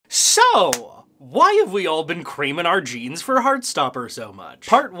So, why have we all been creaming our jeans for Heartstopper so much?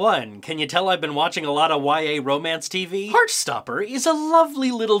 Part 1. Can you tell I've been watching a lot of YA romance TV? Heartstopper is a lovely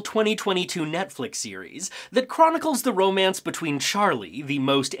little 2022 Netflix series that chronicles the romance between Charlie, the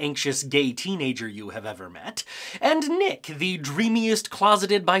most anxious gay teenager you have ever met, and Nick, the dreamiest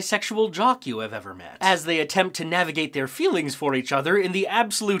closeted bisexual jock you have ever met, as they attempt to navigate their feelings for each other in the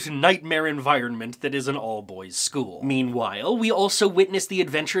absolute nightmare environment that is an all-boys school. Meanwhile, we also witness the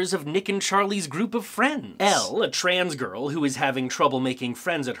adventures of Nick and Charlie's group of friends. Elle, a trans girl who is having trouble making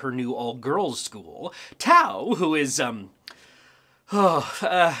friends at her new all-girls school. Tao, who is, put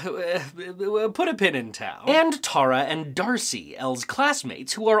a pin in Tao. And Tara and Darcy, Elle's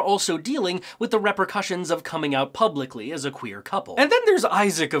classmates, who are also dealing with the repercussions of coming out publicly as a queer couple. And then there's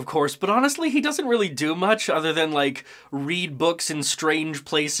Isaac, of course, but honestly, he doesn't really do much other than, like, read books in strange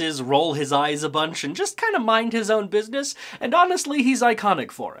places, roll his eyes a bunch, and just kind of mind his own business, and honestly, he's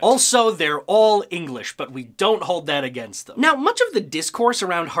iconic for it. Also, they're all English, but we don't hold that against them. Now, much of the discourse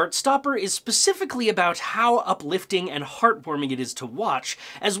around Heartstopper is specifically about how uplifting and heartwarming it is to watch,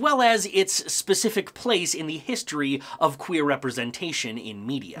 as well as its specific place in the history of queer representation in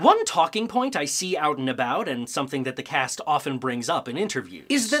media. One talking point I see out and about, and something that the cast often brings up in interviews,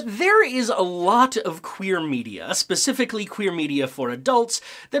 is that there is a lot of queer media, specifically queer media for adults,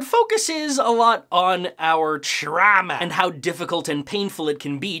 that focuses a lot on our trauma and how difficult and painful it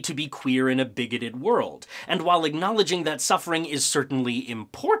can be to be queer in a bigoted world. And while acknowledging that suffering is certainly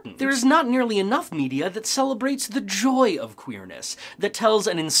important, there is not nearly enough media that celebrates the joy of queerness, that tells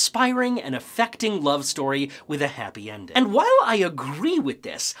an inspiring and affecting love story with a happy ending. And while I agree with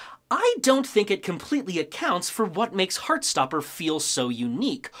this, I don't think it completely accounts for what makes Heartstopper feel so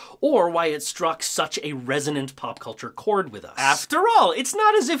unique, or why it struck such a resonant pop culture chord with us. After all, it's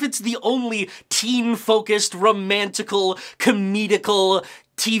not as if it's the only teen-focused, romantical, comedical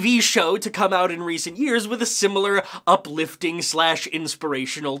TV show to come out in recent years with a similar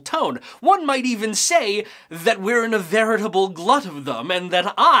uplifting/inspirational tone. One might even say that we're in a veritable glut of them, and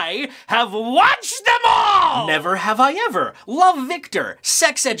that I have watched them all! Never Have I Ever, Love Victor,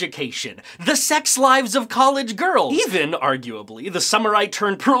 Sex Education, The Sex Lives of College Girls, even, arguably, The Summer I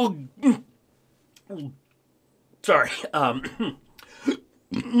Turned The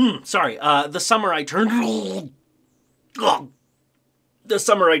Summer I Turned The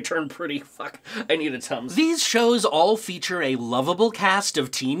Summer I Turned Pretty. Fuck, I need a Tums. These shows all feature a lovable cast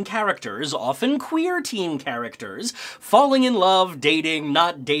of teen characters, often queer teen characters, falling in love, dating,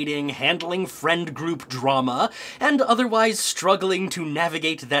 not dating, handling friend group drama, and otherwise struggling to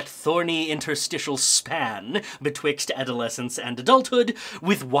navigate that thorny interstitial span betwixt adolescence and adulthood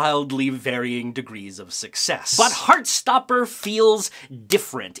with wildly varying degrees of success. But Heartstopper feels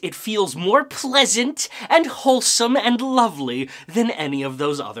different. It feels more pleasant and wholesome and lovely than any of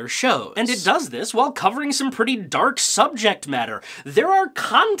those other shows. And it does this while covering some pretty dark subject matter. There are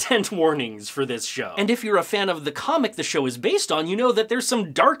content warnings for this show. And if you're a fan of the comic the show is based on, you know that there's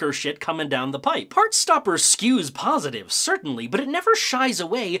some darker shit coming down the pipe. Heartstopper skews positive, certainly, but it never shies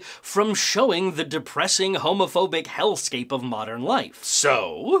away from showing the depressing, homophobic hellscape of modern life.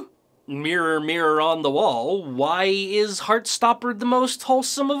 So, mirror, mirror on the wall, why is Heartstopper the most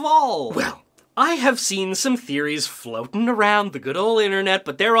wholesome of all? Well, I have seen some theories floating around the good old internet,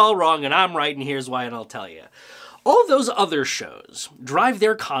 but they're all wrong and I'm right, and here's why, and I'll tell you. All those other shows drive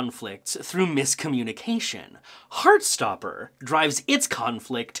their conflicts through miscommunication. Heartstopper drives its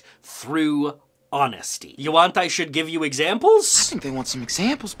conflict through honesty. You want I should give you examples? I think they want some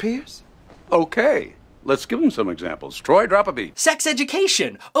examples, Piers. Okay. Let's give him some examples. Troy, drop a beat. Sex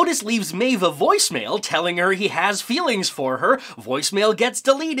Education. Otis leaves Maeve a voicemail telling her he has feelings for her. Voicemail gets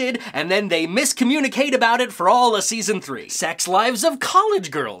deleted, and then they miscommunicate about it for all of season 3. Sex Lives of College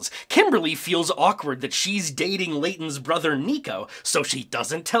Girls. Kimberly feels awkward that she's dating Leighton's brother Nico, so she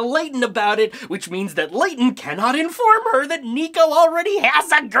doesn't tell Leighton about it, which means that Leighton cannot inform her that Nico already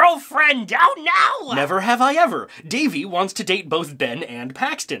has a girlfriend. Oh no! Never Have I Ever. Davy wants to date both Ben and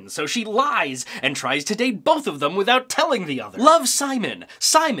Paxton, so she lies and tries to date both of them without telling the other. Love Simon.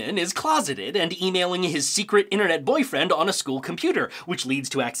 Simon is closeted and emailing his secret internet boyfriend on a school computer, which leads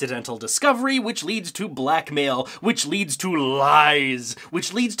to accidental discovery, which leads to blackmail, which leads to lies,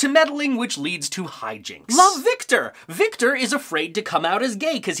 which leads to meddling, which leads to hijinks. Love Victor. Victor is afraid to come out as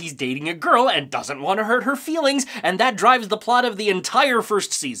gay because he's dating a girl and doesn't want to hurt her feelings, and that drives the plot of the entire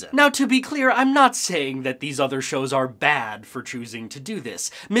first season. Now, to be clear, I'm not saying that these other shows are bad for choosing to do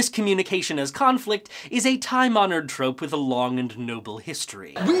this. Miscommunication as conflict is a time-honored trope with a long and noble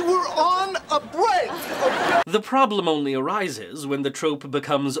history. We were on a break! Okay? The problem only arises when the trope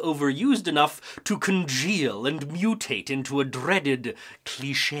becomes overused enough to congeal and mutate into a dreaded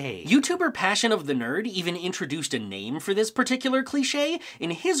cliché. YouTuber Passion of the Nerd even introduced a name for this particular cliché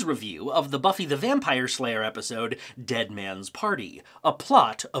in his review of the Buffy the Vampire Slayer episode, Dead Man's Party, a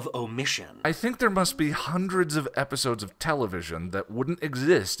plot of omission. I think there must be hundreds of episodes of television that wouldn't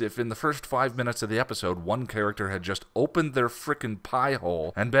exist if in the first 5 minutes of the episode one character had just opened their frickin' pie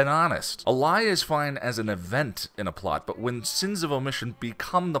hole and been honest. A lie is fine as an event in a plot, but when sins of omission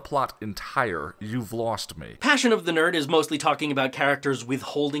become the plot entire, you've lost me. Passion of the Nerd is mostly talking about characters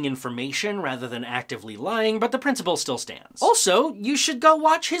withholding information rather than actively lying, but the principle still stands. Also, you should go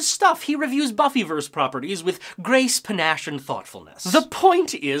watch his stuff. He reviews Buffyverse properties with grace, panache, and thoughtfulness. The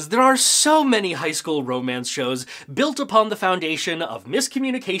point is, there are so many high school romance shows built upon the foundation of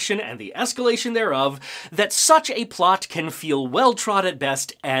miscommunication and the escalation thereof that such a plot can feel well-trod at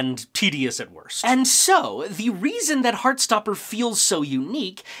best and tedious at worst. And so, the reason that Heartstopper feels so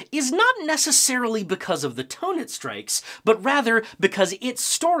unique is not necessarily because of the tone it strikes, but rather because its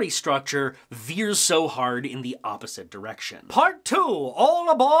story structure veers so hard in the opposite direction. Part 2, all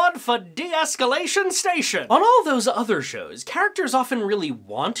aboard for De-Escalation Station! On all those other shows, characters often really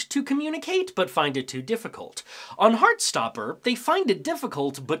want to communicate, but find it too difficult. On Heartstopper, they find it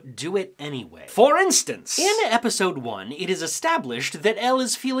difficult, but do it anyway. For instance, in episode 1, it is established that Elle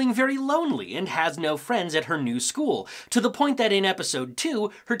is feeling very lonely and has no friends at her new school, to the point that in episode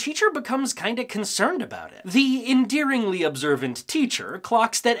 2, her teacher becomes kinda concerned about it. The endearingly observant teacher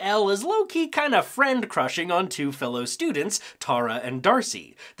clocks that Elle is low-key kinda friend-crushing on two fellow students, Tara and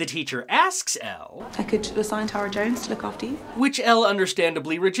Darcy. The teacher asks Elle, I could assign Tara Jones to look after you. which Elle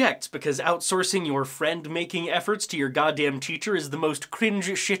understandably rejects, because outsourcing your friend-making efforts to your goddamn teacher is the most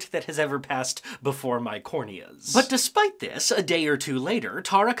cringe shit that has ever passed before my corneas. But despite this, a day or two later,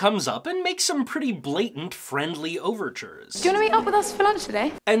 Tara comes up and makes some pretty blatant friendly overtures. Do you want to meet up with us for lunch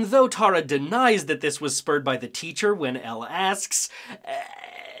today? And though Tara denies that this was spurred by the teacher when Elle asks,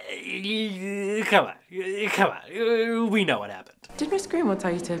 come on, we know what happened. Did Miss Greenwood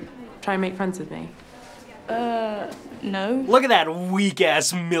tell you to try and make friends with me? No. Look at that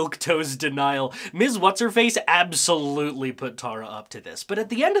weak-ass milquetoast denial. Ms. What's-Her-Face absolutely put Tara up to this, but at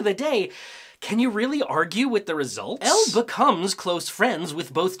the end of the day, can you really argue with the results? Elle becomes close friends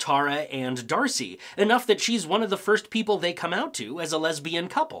with both Tara and Darcy, enough that she's one of the first people they come out to as a lesbian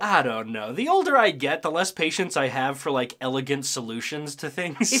couple. I don't know. The older I get, the less patience I have for, like, elegant solutions to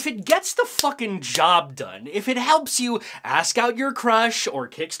things. If it gets the fucking job done, if it helps you ask out your crush, or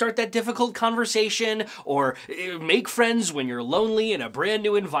kickstart that difficult conversation, or make friends when you're lonely in a brand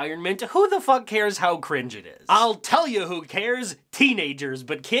new environment, who the fuck cares how cringe it is? I'll tell you who cares. Teenagers.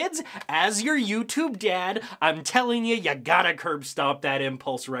 But kids, as your YouTube dad, I'm telling you, you gotta curb stop that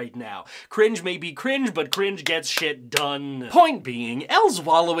impulse right now. Cringe may be cringe, but cringe gets shit done. Point being, Elle's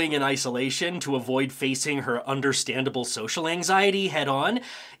wallowing in isolation to avoid facing her understandable social anxiety head on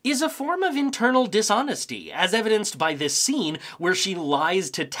is a form of internal dishonesty, as evidenced by this scene where she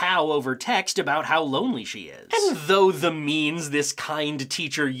lies to Tao over text about how lonely she is. And though the means this kind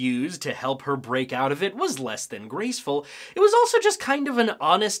teacher used to help her break out of it was less than graceful, it was also just kind of an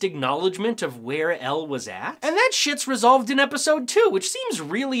honest acknowledgement of where Elle was at. And that shit's resolved in episode 2, which seems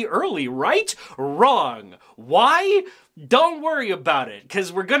really early, right? Wrong. Why? Don't worry about it,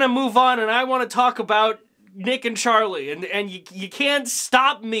 because we're gonna move on and I want to talk about Nick and Charlie, and you can't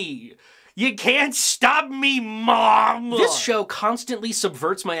stop me. You can't stop me, Mom! This show constantly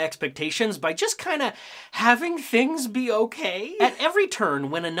subverts my expectations by just kinda having things be okay. At every turn,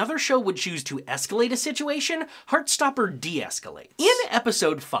 when another show would choose to escalate a situation, Heartstopper de-escalates. In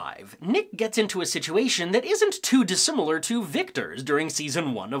episode 5, Nick gets into a situation that isn't too dissimilar to Victor's during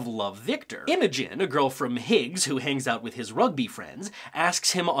season 1 of Love, Victor. Imogen, a girl from Higgs who hangs out with his rugby friends,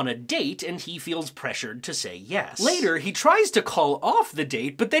 asks him on a date and he feels pressured to say yes. Later, he tries to call off the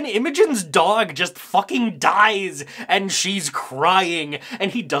date, but then Imogen's dog just fucking dies and she's crying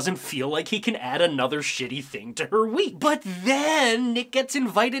and he doesn't feel like he can add another shitty thing to her week. But then Nick gets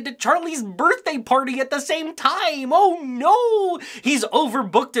invited to Charlie's birthday party at the same time. Oh no! He's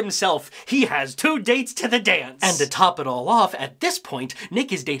overbooked himself. He has 2 dates to the dance. And to top it all off, at this point,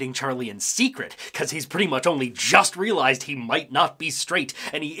 Nick is dating Charlie in secret because he's pretty much only just realized he might not be straight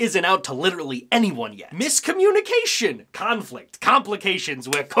and he isn't out to literally anyone yet. Miscommunication, conflict, complications,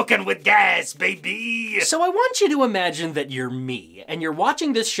 we're cooking with gas. Yes, baby! So I want you to imagine that you're me, and you're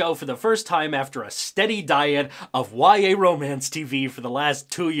watching this show for the first time after a steady diet of YA romance TV for the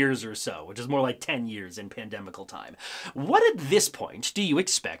last 2 years or so, which is more like 10 years in pandemical time. What at this point do you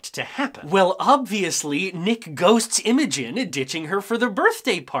expect to happen? Well, obviously, Nick ghosts Imogen, ditching her for the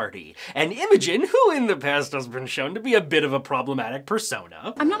birthday party. And Imogen, who in the past has been shown to be a bit of a problematic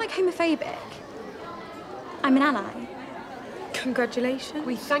persona. I'm not like homophobic. I'm an ally. Congratulations.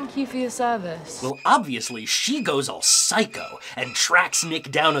 We thank you for your service. Well, obviously, she goes all psycho and tracks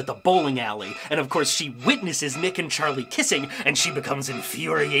Nick down at the bowling alley. And of course, she witnesses Nick and Charlie kissing, and she becomes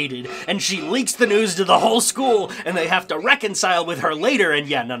infuriated. And she leaks the news to the whole school, and they have to reconcile with her later, and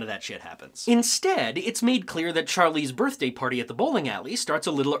yeah, none of that shit happens. Instead, it's made clear that Charlie's birthday party at the bowling alley starts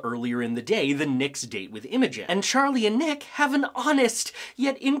a little earlier in the day than Nick's date with Imogen. And Charlie and Nick have an honest,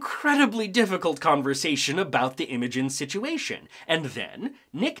 yet incredibly difficult conversation about the Imogen situation. And then,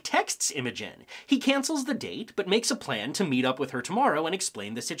 Nick texts Imogen. He cancels the date, but makes a plan to meet up with her tomorrow and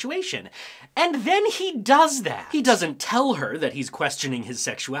explain the situation. And then he does that. He doesn't tell her that he's questioning his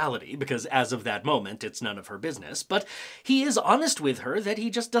sexuality, because as of that moment, it's none of her business, but he is honest with her that he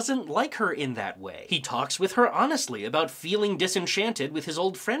just doesn't like her in that way. He talks with her honestly about feeling disenchanted with his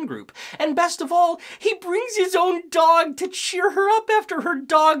old friend group. And best of all, he brings his own dog to cheer her up after her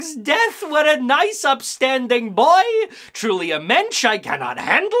dog's death. What a nice, upstanding boy! Truly a mensch, I cannot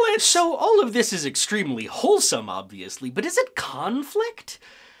handle it. So all of this is extremely wholesome, obviously, but is it conflict?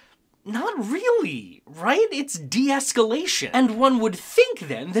 Not really, right? It's de-escalation. And one would think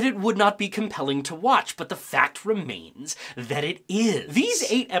then that it would not be compelling to watch, but the fact remains that it is.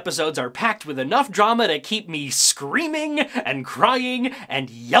 These 8 episodes are packed with enough drama to keep me screaming and crying and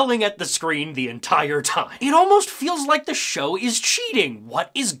yelling at the screen the entire time. It almost feels like the show is cheating. What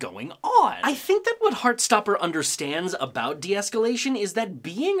is going on? I think that what Heartstopper understands about de-escalation is that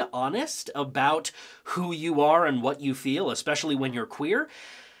being honest about who you are and what you feel, especially when you're queer,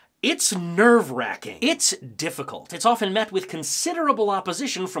 it's nerve-wracking. It's difficult. It's often met with considerable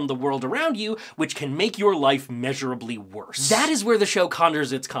opposition from the world around you, which can make your life measurably worse. That is where the show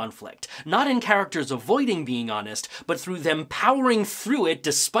conjures its conflict. Not in characters avoiding being honest, but through them powering through it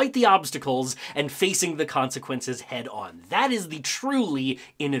despite the obstacles and facing the consequences head-on. That is the truly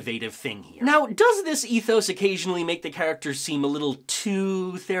innovative thing here. Now, does this ethos occasionally make the characters seem a little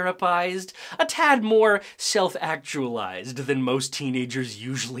too therapized? A tad more self-actualized than most teenagers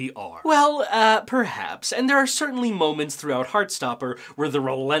usually are? Well, perhaps, and there are certainly moments throughout Heartstopper where the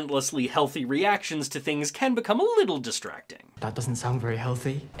relentlessly healthy reactions to things can become a little distracting. That doesn't sound very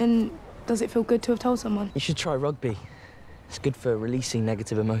healthy. And does it feel good to have told someone? You should try rugby. It's good for releasing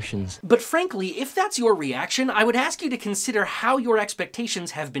negative emotions. But frankly, if that's your reaction, I would ask you to consider how your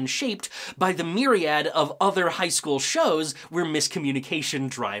expectations have been shaped by the myriad of other high school shows where miscommunication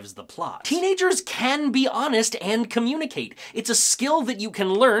drives the plot. Teenagers can be honest and communicate. It's a skill that you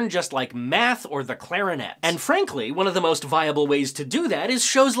can learn just like math or the clarinet. And frankly, one of the most viable ways to do that is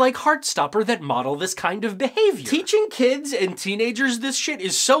shows like Heartstopper that model this kind of behavior. Teaching kids and teenagers this shit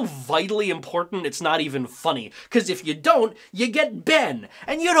is so vitally important, it's not even funny. Because if you don't, you get Ben,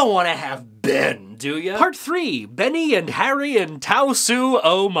 and you don't want to have Ben, do you? Part 3, Benny and Harry and Tao Su,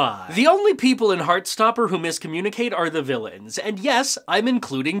 oh my. The only people in Heartstopper who miscommunicate are the villains, and yes, I'm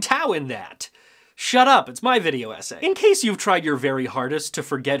including Tao in that. Shut up, it's my video essay. In case you've tried your very hardest to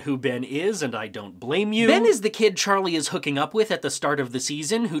forget who Ben is, and I don't blame you, Ben is the kid Charlie is hooking up with at the start of the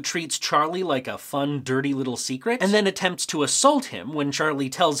season who treats Charlie like a fun, dirty little secret, and then attempts to assault him when Charlie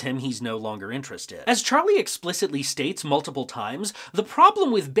tells him he's no longer interested. As Charlie explicitly states multiple times, the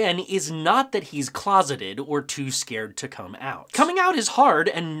problem with Ben is not that he's closeted or too scared to come out. Coming out is hard,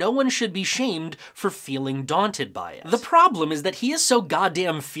 and no one should be shamed for feeling daunted by it. The problem is that he is so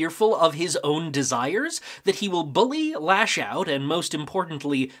goddamn fearful of his own desires that he will bully, lash out, and most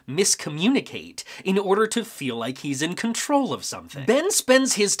importantly, miscommunicate in order to feel like he's in control of something. Ben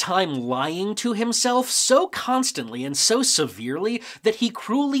spends his time lying to himself so constantly and so severely that he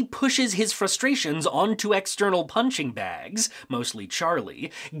cruelly pushes his frustrations onto external punching bags, mostly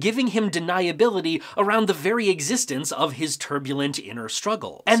Charlie, giving him deniability around the very existence of his turbulent inner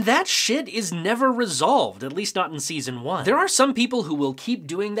struggles. And that shit is never resolved, at least not in season 1. There are some people who will keep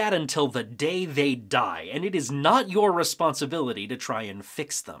doing that until the day they die, and it is not your responsibility to try and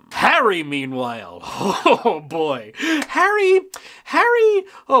fix them. Harry, meanwhile, oh boy. Harry,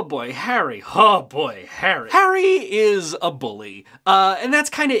 oh boy, Harry. Harry is a bully. And that's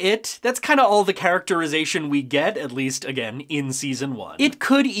kind of it. That's kind of all the characterization we get, at least, again, in season 1. It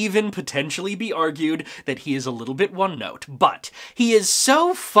could even potentially be argued that he is a little bit one-note, but he is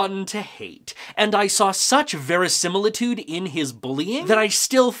so fun to hate, and I saw such verisimilitude in his bullying that I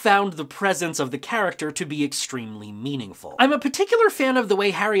still found the presence of the character to be extremely meaningful. I'm a particular fan of the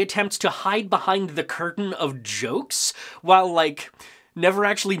way Harry attempts to hide behind the curtain of jokes, while, like, never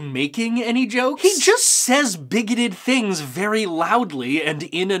actually making any jokes. He just says bigoted things very loudly and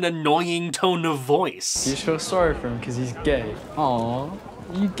in an annoying tone of voice. You feel sorry for him because he's gay? Aww,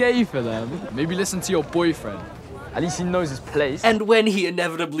 you gay for them? Maybe listen to your boyfriend. At least he knows his place. And when he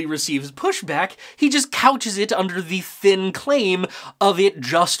inevitably receives pushback, he just couches it under the thin claim of it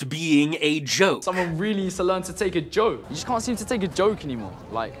just being a joke. Someone really needs to learn to take a joke. You just can't seem to take a joke anymore.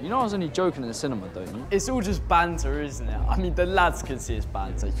 Like, you know I was only joking in the cinema, don't you? It's all just banter, isn't it? I mean, the lads can see it's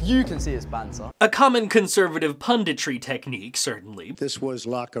banter. You can see it's banter. A common conservative punditry technique, certainly. This was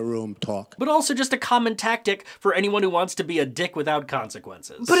locker room talk. But also just a common tactic for anyone who wants to be a dick without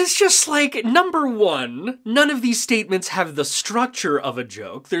consequences. But it's just like, number one, none of these statements have the structure of a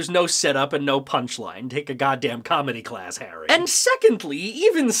joke. There's no setup and no punchline. Take a goddamn comedy class, Harry. And secondly,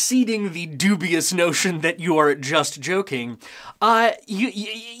 even seeding the dubious notion that you are just joking,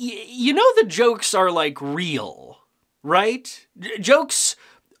 you know the jokes are, like, real, right? Jokes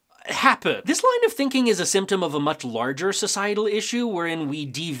happen. This line of thinking is a symptom of a much larger societal issue wherein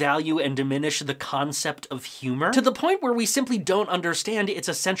we devalue and diminish the concept of humor to the point where we simply don't understand its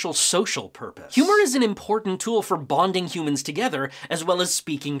essential social purpose. Humor is an important tool for bonding humans together as well as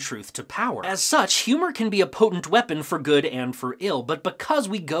speaking truth to power. As such, humor can be a potent weapon for good and for ill, but because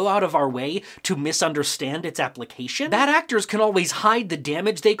we go out of our way to misunderstand its application, bad actors can always hide the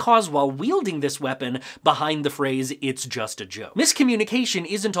damage they cause while wielding this weapon behind the phrase, "it's just a joke." Miscommunication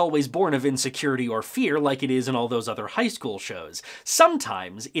isn't always born of insecurity or fear like it is in all those other high school shows.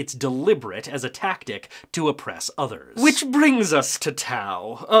 Sometimes it's deliberate as a tactic to oppress others. Which brings us to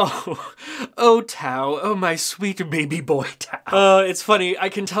Tao. Oh Tao, oh my sweet baby boy Tao. It's funny, I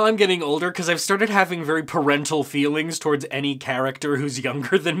can tell I'm getting older because I've started having very parental feelings towards any character who's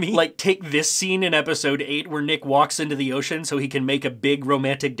younger than me. Like, take this scene in episode 8 where Nick walks into the ocean so he can make a big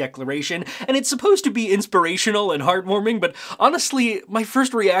romantic declaration, and it's supposed to be inspirational and heartwarming, but honestly, my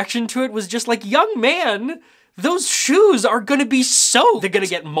first reaction to it was just like, young man, those shoes are gonna be soaked. They're gonna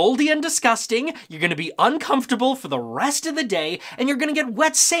get moldy and disgusting, you're gonna be uncomfortable for the rest of the day, and you're gonna get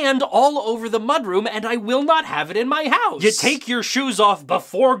wet sand all over the mudroom, and I will not have it in my house. You take your shoes off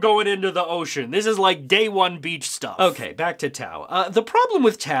before going into the ocean. This is like day one beach stuff. Okay, back to Tao. The problem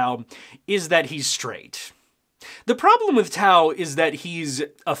with Tao is that he's straight. The problem with Tao is that he's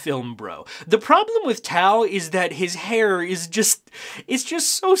a film bro. The problem with Tao is that his hair is it's just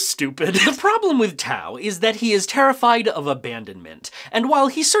so stupid. The problem with Tao is that he is terrified of abandonment. And while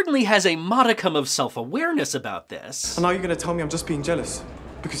he certainly has a modicum of self-awareness about this... And now you're gonna tell me I'm just being jealous?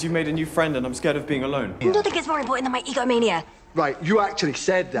 Because you made a new friend and I'm scared of being alone? I don't think it's more important than my egomania. Right, you actually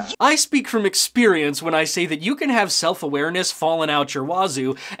said that. I speak from experience when I say that you can have self-awareness falling out your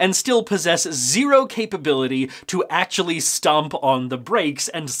wazoo and still possess zero capability to actually stomp on the brakes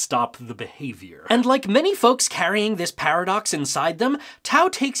and stop the behavior. And like many folks carrying this paradox inside them, Tao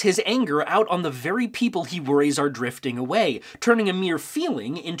takes his anger out on the very people he worries are drifting away, turning a mere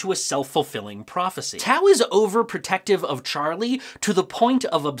feeling into a self-fulfilling prophecy. Tao is overprotective of Charlie to the point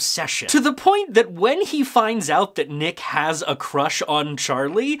of obsession. To the point that when he finds out that Nick has a crush on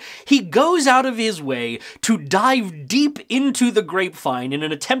Charlie, he goes out of his way to dive deep into the grapevine in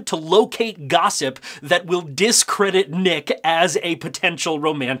an attempt to locate gossip that will discredit Nick as a potential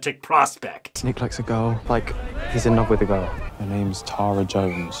romantic prospect. Nick likes a girl, like he's in love with a girl. Her name's Tara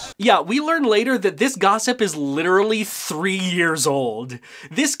Jones. Yeah, we learn later that this gossip is literally 3 years old.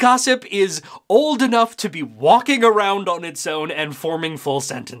 This gossip is old enough to be walking around on its own and forming full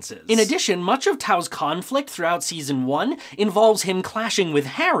sentences. In addition, much of Tao's conflict throughout season 1 involves him clashing with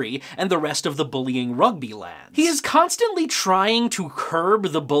Harry and the rest of the bullying rugby lads. He is constantly trying to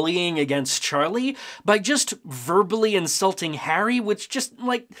curb the bullying against Charlie by just verbally insulting Harry, which just,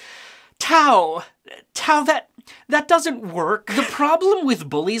 like, Tao, that doesn't work. The problem with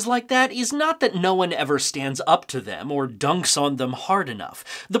bullies like that is not that no one ever stands up to them or dunks on them hard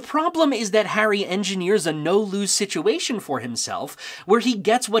enough. The problem is that Harry engineers a no-lose situation for himself where he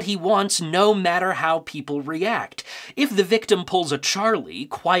gets what he wants no matter how people react. If the victim pulls a Charlie,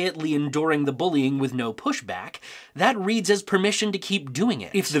 quietly enduring the bullying with no pushback, that reads as permission to keep doing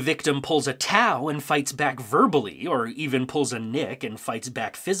it. If the victim pulls a Tao and fights back verbally, or even pulls a Nick and fights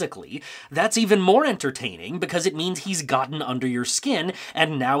back physically, that's even more entertaining because it means he's gotten under your skin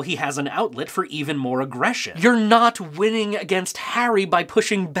and now he has an outlet for even more aggression. You're not winning against Harry by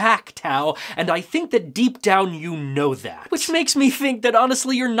pushing back, Tao, and I think that deep down you know that. Which makes me think that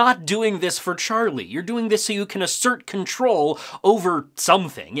honestly you're not doing this for Charlie. You're doing this so you can assert control over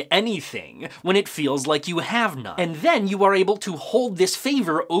something, anything, when it feels like you have none. And then you are able to hold this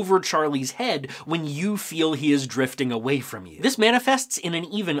favor over Charlie's head when you feel he is drifting away from you. This manifests in an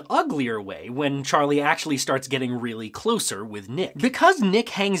even uglier way when Charlie actually starts getting really closer with Nick. Because Nick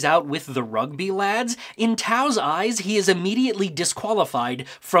hangs out with the rugby lads, in Tao's eyes he is immediately disqualified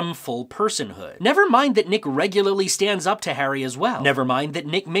from full personhood. Never mind that Nick regularly stands up to Harry as well. Never mind that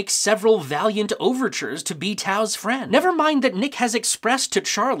Nick makes several valiant overtures to be Tao's friend. Never mind that Nick has expressed to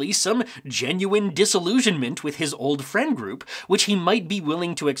Charlie some genuine disillusionment with his old friend group, which he might be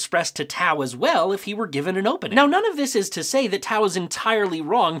willing to express to Tao as well if he were given an opening. Now, none of this is to say that Tao is entirely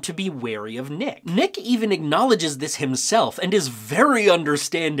wrong to be wary of Nick. Nick even acknowledges this himself and is very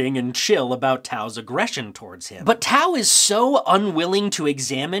understanding and chill about Tao's aggression towards him. But Tao is so unwilling to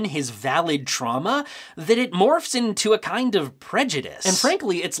examine his valid trauma that it morphs into a kind of prejudice. And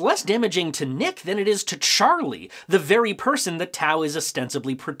frankly, it's less damaging to Nick than it is to Charlie, the very person that Tao is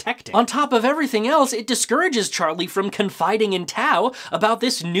ostensibly protecting. On top of everything else, it discourages Charlie from confiding in Tao about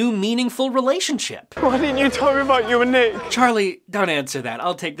this new meaningful relationship. Why didn't you tell me about you and Nick? Charlie, don't answer that.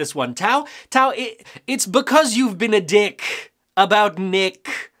 I'll take this one. Tao, it's because you've been a dick about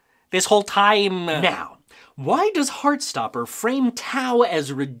Nick this whole time. Now, why does Heartstopper frame Tao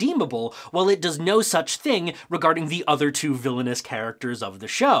as redeemable while it does no such thing regarding the other two villainous characters of the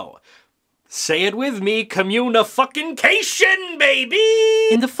show? Say it with me, communication, baby!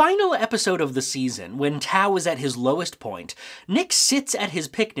 In the final episode of the season, when Tao is at his lowest point, Nick sits at his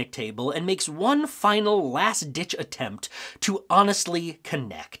picnic table and makes one final last-ditch attempt to honestly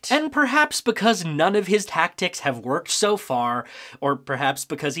connect. And perhaps because none of his tactics have worked so far, or perhaps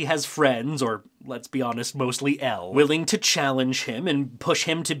because he has friends, or let's be honest, mostly Elle, willing to challenge him and push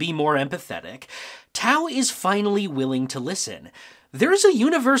him to be more empathetic, Tao is finally willing to listen. There's a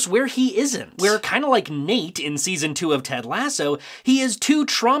universe where he isn't, where kind of like Nate in season 2 of Ted Lasso, he is too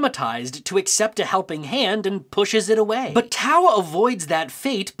traumatized to accept a helping hand and pushes it away. But Tao avoids that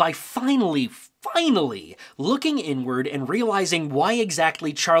fate by finally looking inward and realizing why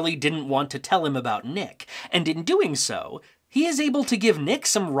exactly Charlie didn't want to tell him about Nick, and in doing so, he is able to give Nick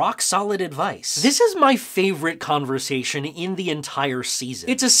some rock-solid advice. This is my favorite conversation in the entire season.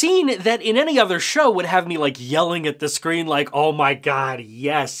 It's a scene that in any other show would have me like yelling at the screen like, oh my god,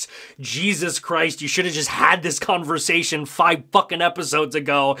 yes, Jesus Christ, you should have just had this conversation 5 fucking episodes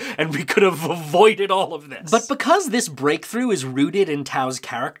ago and we could have avoided all of this. But because this breakthrough is rooted in Tao's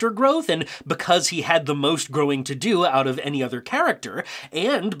character growth, and because he had the most growing to do out of any other character,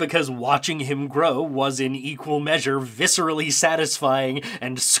 and because watching him grow was in equal measure viscerally satisfying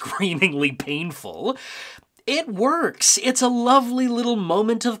and screamingly painful, it works. It's a lovely little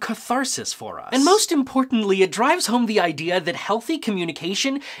moment of catharsis for us. And most importantly, it drives home the idea that healthy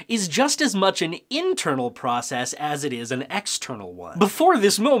communication is just as much an internal process as it is an external one. Before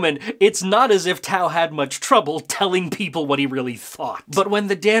this moment, it's not as if Tao had much trouble telling people what he really thought. But when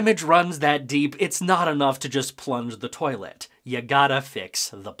the damage runs that deep, it's not enough to just plunge the toilet. You gotta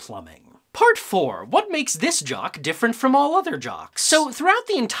fix the plumbing. Part 4. What makes this jock different from all other jocks? So, throughout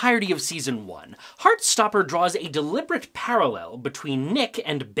the entirety of Season 1, Heartstopper draws a deliberate parallel between Nick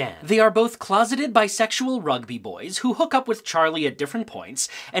and Ben. They are both closeted bisexual rugby boys who hook up with Charlie at different points,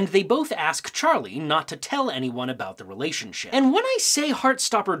 and they both ask Charlie not to tell anyone about the relationship. And when I say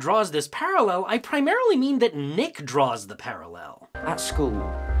Heartstopper draws this parallel, I primarily mean that Nick draws the parallel. At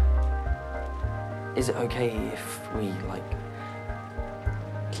school, is it okay if we, like,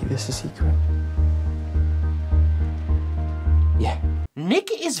 keep this a secret? Yeah. Nick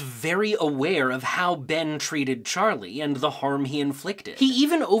is very aware of how Ben treated Charlie and the harm he inflicted. He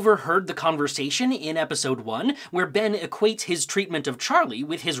even overheard the conversation in episode 1 where Ben equates his treatment of Charlie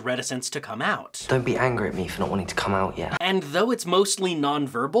with his reticence to come out. Don't be angry at me for not wanting to come out yet. And though it's mostly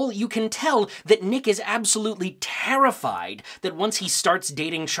non-verbal, you can tell that Nick is absolutely terrified that once he starts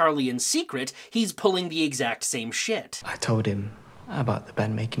dating Charlie in secret, he's pulling the exact same shit. I told him about the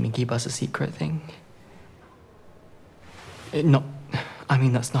Ben making me keep us a secret thing. I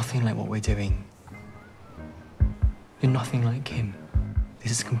mean, that's nothing like what we're doing. You're nothing like him.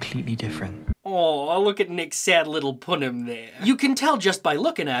 This is completely different. Oh, look at Nick's sad little punim there. You can tell just by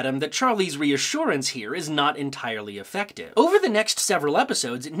looking at him that Charlie's reassurance here is not entirely effective. Over the next several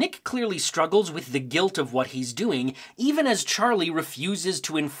episodes, Nick clearly struggles with the guilt of what he's doing, even as Charlie refuses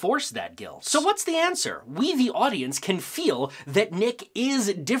to enforce that guilt. So what's the answer? We, the audience, can feel that Nick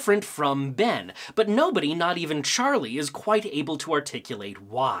is different from Ben, but nobody, not even Charlie, is quite able to articulate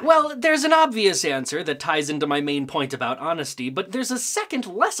why. Well, there's an obvious answer that ties into my main point about honesty, but there's a second,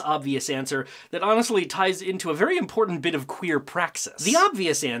 less obvious answer that honestly ties into a very important bit of queer praxis. The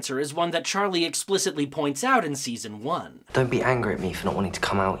obvious answer is one that Charlie explicitly points out in season 1. Don't be angry at me for not wanting to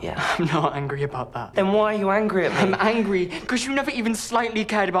come out yet. I'm not angry about that. Then why are you angry at me? I'm angry because you never even slightly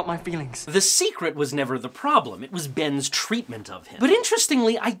cared about my feelings. The secret was never the problem, it was Ben's treatment of him. But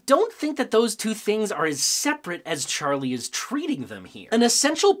interestingly, I don't think that those two things are as separate as Charlie is treating them here. An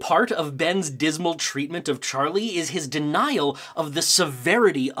essential part of Ben's dismal treatment of Charlie is his denial of the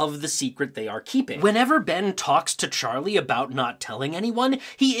severity of the secret they are keeping. Whenever Ben talks to Charlie about not telling anyone,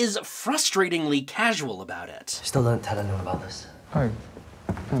 he is frustratingly casual about it. Still don't tell anyone about this. Oh.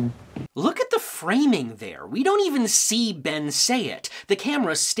 Look at the framing there. We don't even see Ben say it. The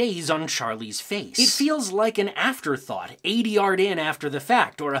camera stays on Charlie's face. It feels like an afterthought, 80-yard in after the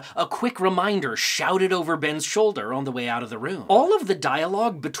fact, or a quick reminder shouted over Ben's shoulder on the way out of the room. All of the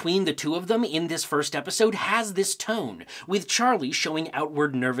dialogue between the two of them in this first episode has this tone, with Charlie showing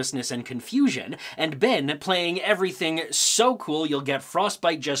outward nervousness and confusion, and Ben playing everything so cool you'll get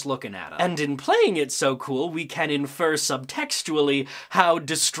frostbite just looking at him. And in playing it so cool, we can infer subtextually how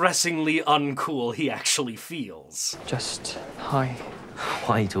distressingly uncool he actually feels. Just hi.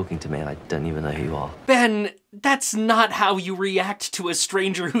 Why are you talking to me? I don't even know who you are. Ben, that's not how you react to a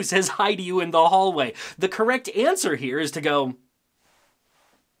stranger who says hi to you in the hallway. The correct answer here is to go,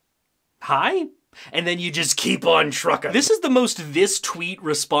 hi? And then you just keep on trucking. This is the most this tweet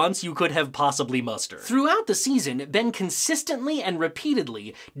response you could have possibly mustered. Throughout the season, Ben consistently and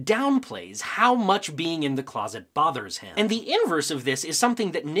repeatedly downplays how much being in the closet bothers him. And the inverse of this is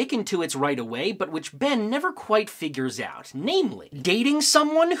something that Nick intuits right away, but which Ben never quite figures out. Namely, dating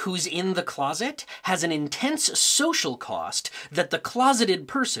someone who's in the closet has an intense social cost that the closeted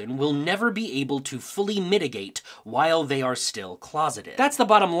person will never be able to fully mitigate while they are still closeted. That's the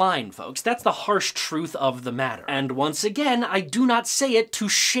bottom line, folks. That's the harsh truth of the matter. And once again, I do not say it to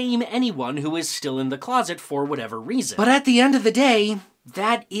shame anyone who is still in the closet for whatever reason. But at the end of the day,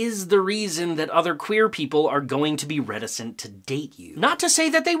 that is the reason that other queer people are going to be reticent to date you. Not to say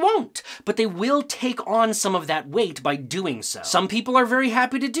that they won't, but they will take on some of that weight by doing so. Some people are very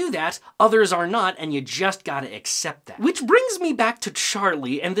happy to do that, others are not, and you just gotta accept that. Which brings me back to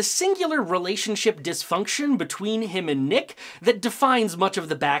Charlie and the singular relationship dysfunction between him and Nick that defines much of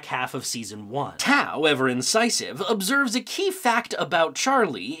the back half of season 1. Tao, ever incisive, observes a key fact about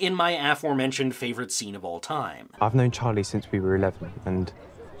Charlie in my aforementioned favorite scene of all time. I've known Charlie since we were 11, and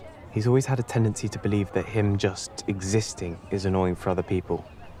he's always had a tendency to believe that him just existing is annoying for other people.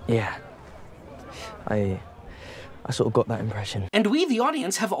 Yeah. I sort of got that impression. And we, the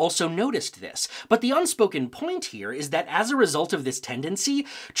audience, have also noticed this. But the unspoken point here is that as a result of this tendency,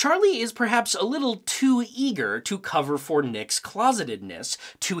 Charlie is perhaps a little too eager to cover for Nick's closetedness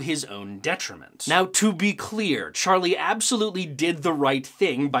to his own detriment. Now, to be clear, Charlie absolutely did the right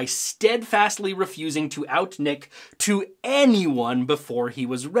thing by steadfastly refusing to out Nick to anyone before he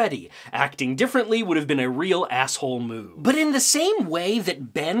was ready. Acting differently would have been a real asshole move. But in the same way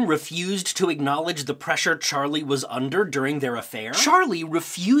that Ben refused to acknowledge the pressure Charlie was under during their affair, Charlie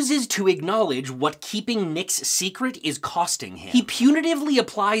refuses to acknowledge what keeping Nick's secret is costing him. He punitively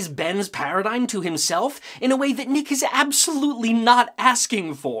applies Ben's paradigm to himself in a way that Nick is absolutely not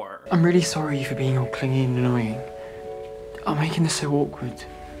asking for. I'm really sorry for being all clingy and annoying. I'm making this so awkward.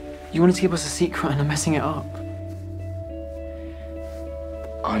 You wanted to give us a secret and I'm messing it up.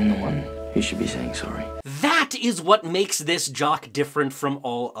 I'm the one who should be saying sorry. That is what makes this jock different from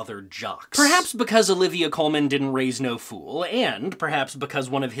all other jocks. Perhaps because Olivia Colman didn't raise no fool, and perhaps because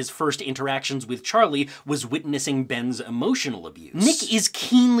one of his first interactions with Charlie was witnessing Ben's emotional abuse. Nick is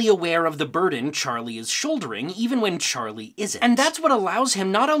keenly aware of the burden Charlie is shouldering, even when Charlie isn't. And that's what allows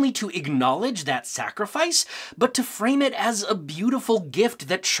him not only to acknowledge that sacrifice, but to frame it as a beautiful gift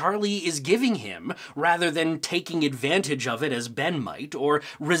that Charlie is giving him, rather than taking advantage of it as Ben might, or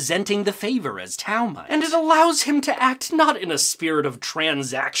resenting the favor as Tao might. And it allows allows him to act not in a spirit of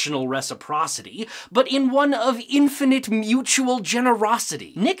transactional reciprocity, but in one of infinite mutual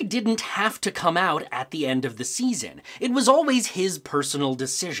generosity. Nick didn't have to come out at the end of the season. It was always his personal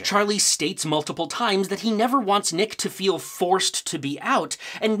decision. Charlie states multiple times that he never wants Nick to feel forced to be out,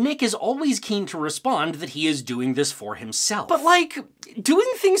 and Nick is always keen to respond that he is doing this for himself. But like, doing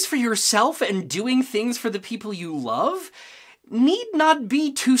things for yourself and doing things for the people you love need not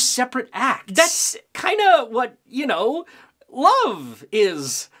be two separate acts. That's kinda what, you know, love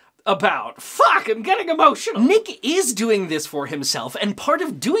is about. Fuck, I'm getting emotional. Nick is doing this for himself, and part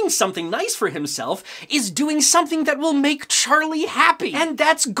of doing something nice for himself is doing something that will make Charlie happy. And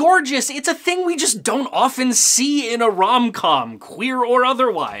that's gorgeous. It's a thing we just don't often see in a rom-com, queer or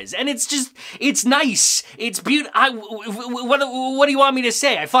otherwise. And it's just, it's nice. It's beautiful. What do you want me to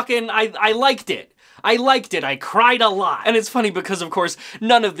say? I liked it. I liked it. I cried a lot. And it's funny because, of course,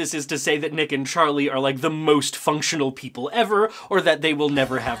 none of this is to say that Nick and Charlie are like the most functional people ever, or that they will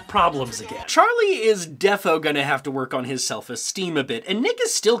never have problems again. Charlie is defo gonna have to work on his self-esteem a bit, and Nick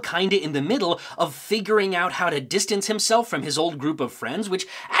is still kinda in the middle of figuring out how to distance himself from his old group of friends, which,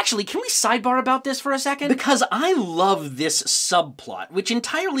 actually, can we sidebar about this for a second? Because I love this subplot, which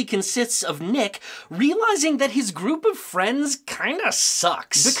entirely consists of Nick realizing that his group of friends kinda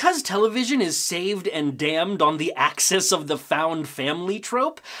sucks. Because television is saved and damned on the axis of the found family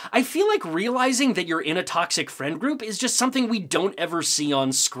trope, I feel like realizing that you're in a toxic friend group is just something we don't ever see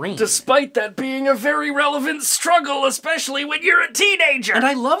on screen. Despite that being a very relevant struggle, especially when you're a teenager! And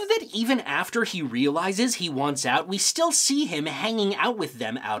I love that even after he realizes he wants out, we still see him hanging out with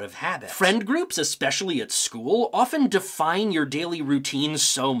them out of habit. Friend groups, especially at school, often define your daily routine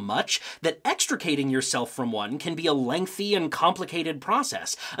so much that extricating yourself from one can be a lengthy and complicated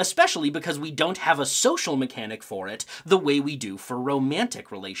process, especially because we don't have a social mechanic for it the way we do for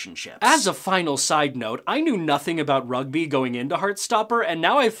romantic relationships. As a final side note, I knew nothing about rugby going into Heartstopper, and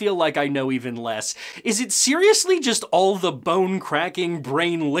now I feel like I know even less. Is it seriously just all the bone-cracking,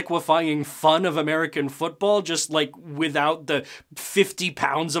 brain-liquefying fun of American football, just like without the 50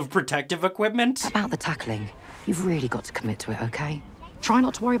 pounds of protective equipment? About the tackling, you've really got to commit to it, okay? Try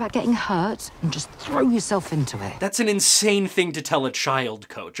not to worry about getting hurt and just throw yourself into it. That's an insane thing to tell a child,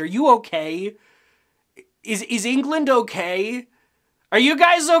 Coach. Are you okay? Is England okay? Are you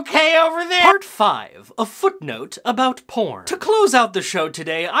guys okay over there? Part 5, a footnote about porn. To close out the show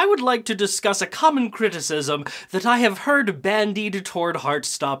today, I would like to discuss a common criticism that I have heard bandied toward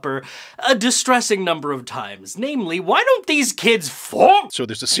Heartstopper a distressing number of times. Namely, why don't these kids fuck? So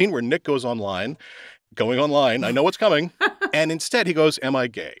there's a scene where Nick goes online, I know what's coming, and instead he goes, am I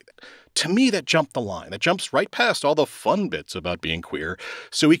gay? To me, that jumped the line. That jumps right past all the fun bits about being queer,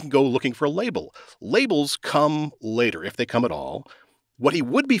 so he can go looking for a label. Labels come later, if they come at all. What he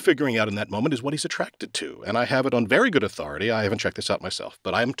would be figuring out in that moment is what he's attracted to. And I have it on very good authority. I haven't checked this out myself,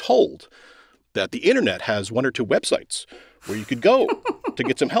 but I'm told that the internet has 1 or 2 websites where you could go to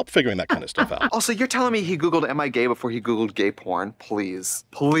get some help figuring that kind of stuff out. Also, you're telling me he Googled, am I gay, before he Googled gay porn? Please.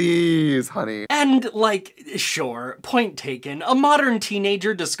 Please, honey. And, like, sure, point taken, a modern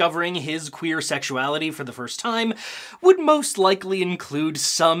teenager discovering his queer sexuality for the first time would most likely include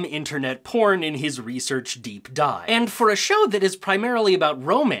some internet porn in his research deep dive. And for a show that is primarily about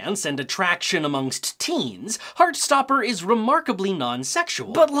romance and attraction amongst teens, Heartstopper is remarkably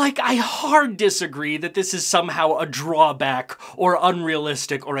non-sexual. But, like, I hard disagree that this is somehow a drawback or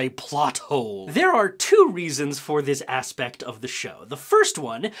unrealistic or a plot hole. There are 2 reasons for this aspect of the show. The first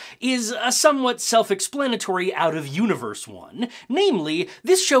one is a somewhat self-explanatory out-of-universe one. Namely,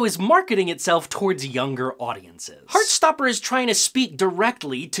 this show is marketing itself towards younger audiences. Heartstopper is trying to speak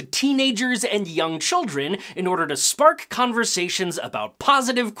directly to teenagers and young children in order to spark conversations about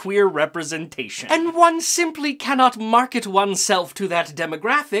positive queer representation. And one simply cannot market oneself to that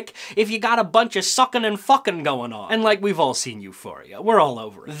demographic if you got a bunch of sucking and fucking going on. And like, we've all seen Euphoria. We're all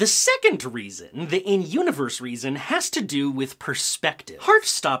over it. The second reason, the in-universe reason, has to do with perspective.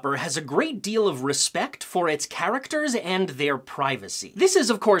 Heartstopper has a great deal of respect for its characters and their privacy. This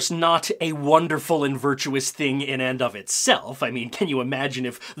is, of course, not a wonderful and virtuous thing in and of itself. I mean, can you imagine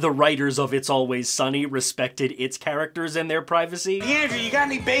if the writers of It's Always Sunny respected its characters and their privacy? Andrew, you got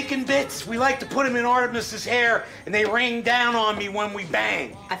any bacon bits? We like to put them in Artemis's hair, and they rain down on me when we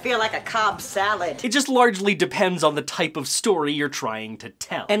bang. I feel like a Cobb salad. It just largely depends on the type of story you're trying to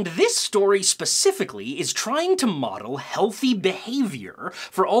tell. And this story specifically is trying to model healthy behavior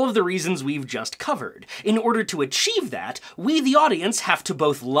for all of the reasons we've just covered. In order to achieve that, we, the audience, have to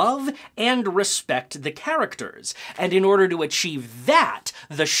both love and respect the characters. And in order to achieve that,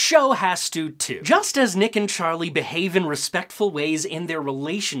 the show has to too. Just as Nick and Charlie behave in respectful ways in their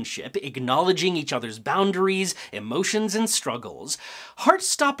relationship, acknowledging each other's boundaries, emotions, and struggles,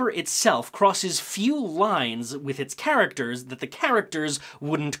 Heartstopper itself crosses few lines with its characters that the characters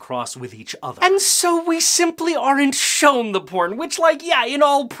wouldn't cross with each other. And so we simply aren't shown the porn, which, like, yeah, in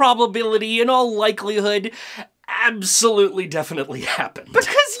all probability, in all likelihood, absolutely definitely happened.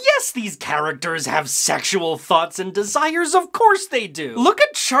 Because yes, these characters have sexual thoughts and desires, of course they do. Look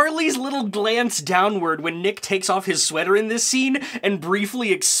at Charlie's little glance downward when Nick takes off his sweater in this scene and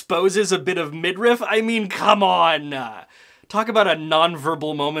briefly exposes a bit of midriff. I mean, come on. Talk about a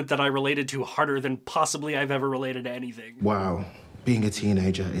non-verbal moment that I related to harder than possibly I've ever related to anything. Wow, being a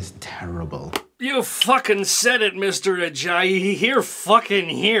teenager is terrible. You fucking said it, Mr. Ajayi. Here fucking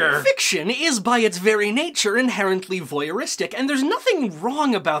here. Fiction is by its very nature inherently voyeuristic, and there's nothing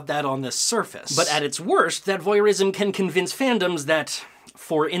wrong about that on the surface. But at its worst, that voyeurism can convince fandoms that,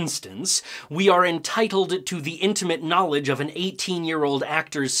 for instance, we are entitled to the intimate knowledge of an 18-year-old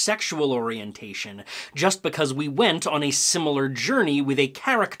actor's sexual orientation just because we went on a similar journey with a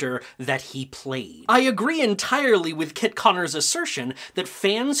character that he played. I agree entirely with Kit Connor's assertion that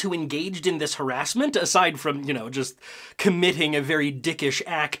fans who engaged in this harassment, aside from, you know, just committing a very dickish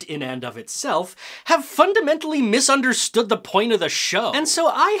act in and of itself, have fundamentally misunderstood the point of the show. And so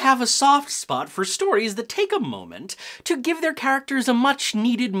I have a soft spot for stories that take a moment to give their characters a much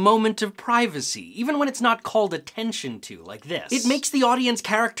needed moment of privacy, even when it's not called attention to, like this. It makes the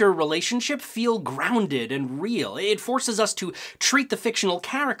audience-character relationship feel grounded and real. It forces us to treat the fictional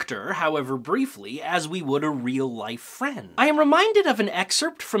character, however briefly, as we would a real-life friend. I am reminded of an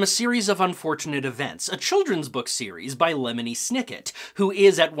excerpt from a series of unfortunate events, a children's book series by Lemony Snicket, who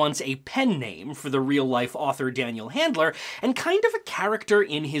is at once a pen name for the real-life author Daniel Handler, and kind of a character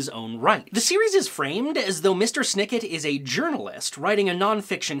in his own right. The series is framed as though Mr. Snicket is a journalist writing a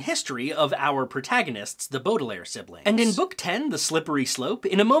non-fiction history of our protagonists, the Baudelaire siblings. And in Book 10, The Slippery Slope,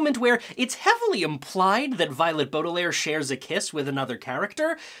 in a moment where it's heavily implied that Violet Baudelaire shares a kiss with another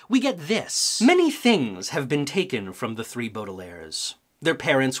character, we get this. Many things have been taken from the three Baudelaires. Their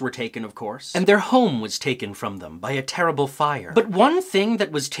parents were taken, of course, and their home was taken from them by a terrible fire. But one thing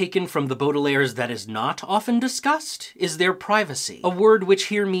that was taken from the Baudelaires that is not often discussed is their privacy, a word which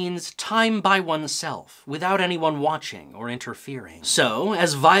here means time by oneself, without anyone watching or interfering. So,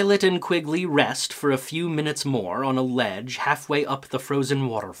 as Violet and Quigley rest for a few minutes more on a ledge halfway up the frozen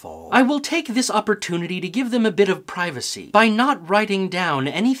waterfall, I will take this opportunity to give them a bit of privacy by not writing down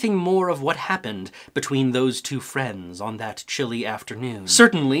anything more of what happened between those two friends on that chilly afternoon.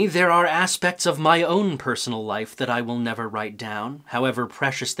 Certainly, there are aspects of my own personal life that I will never write down, however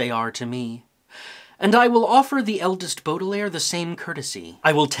precious they are to me. And I will offer the eldest Baudelaire the same courtesy.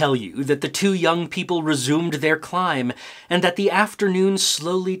 I will tell you that the two young people resumed their climb, and that the afternoon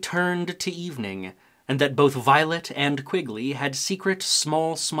slowly turned to evening, and that both Violet and Quigley had secret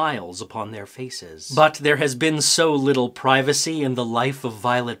small smiles upon their faces. But there has been so little privacy in the life of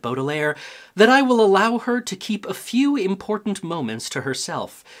Violet Baudelaire that I will allow her to keep a few important moments to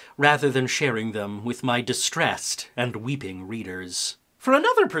herself, rather than sharing them with my distressed and weeping readers. For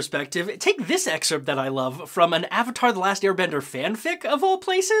another perspective, take this excerpt that I love from an Avatar: The Last Airbender fanfic, of all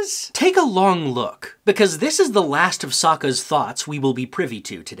places. Take a long look, because this is the last of Sokka's thoughts we will be privy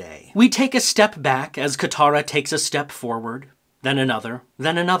to today. We take a step back as Katara takes a step forward, then another,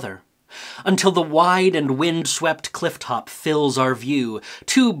 until the wide and wind-swept clifftop fills our view,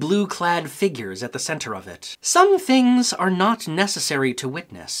 two blue-clad figures at the center of it. Some things are not necessary to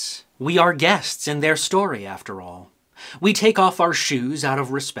witness. We are guests in their story, after all. We take off our shoes out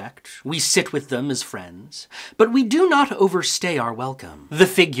of respect, we sit with them as friends, but we do not overstay our welcome. The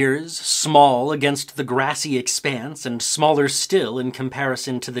figures, small against the grassy expanse and smaller still in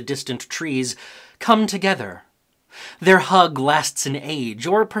comparison to the distant trees, come together. Their hug lasts an age,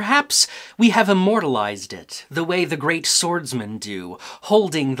 or perhaps we have immortalized it, the way the great swordsmen do,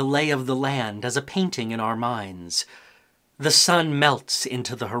 holding the lay of the land as a painting in our minds. The sun melts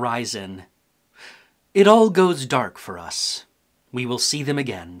into the horizon. It all goes dark for us. We will see them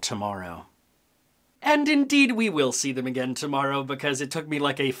again tomorrow. And indeed we will see them again tomorrow, because it took me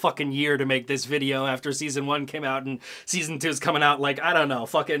like a fucking year to make this video after Season 1 came out, and Season 2 is coming out like, I don't know,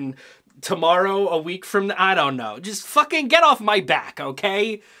 fucking tomorrow, a week from, I don't know. Just fucking get off my back,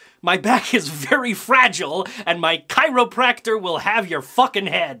 okay? My back is very fragile, and my chiropractor will have your fucking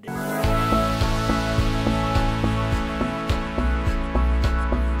head.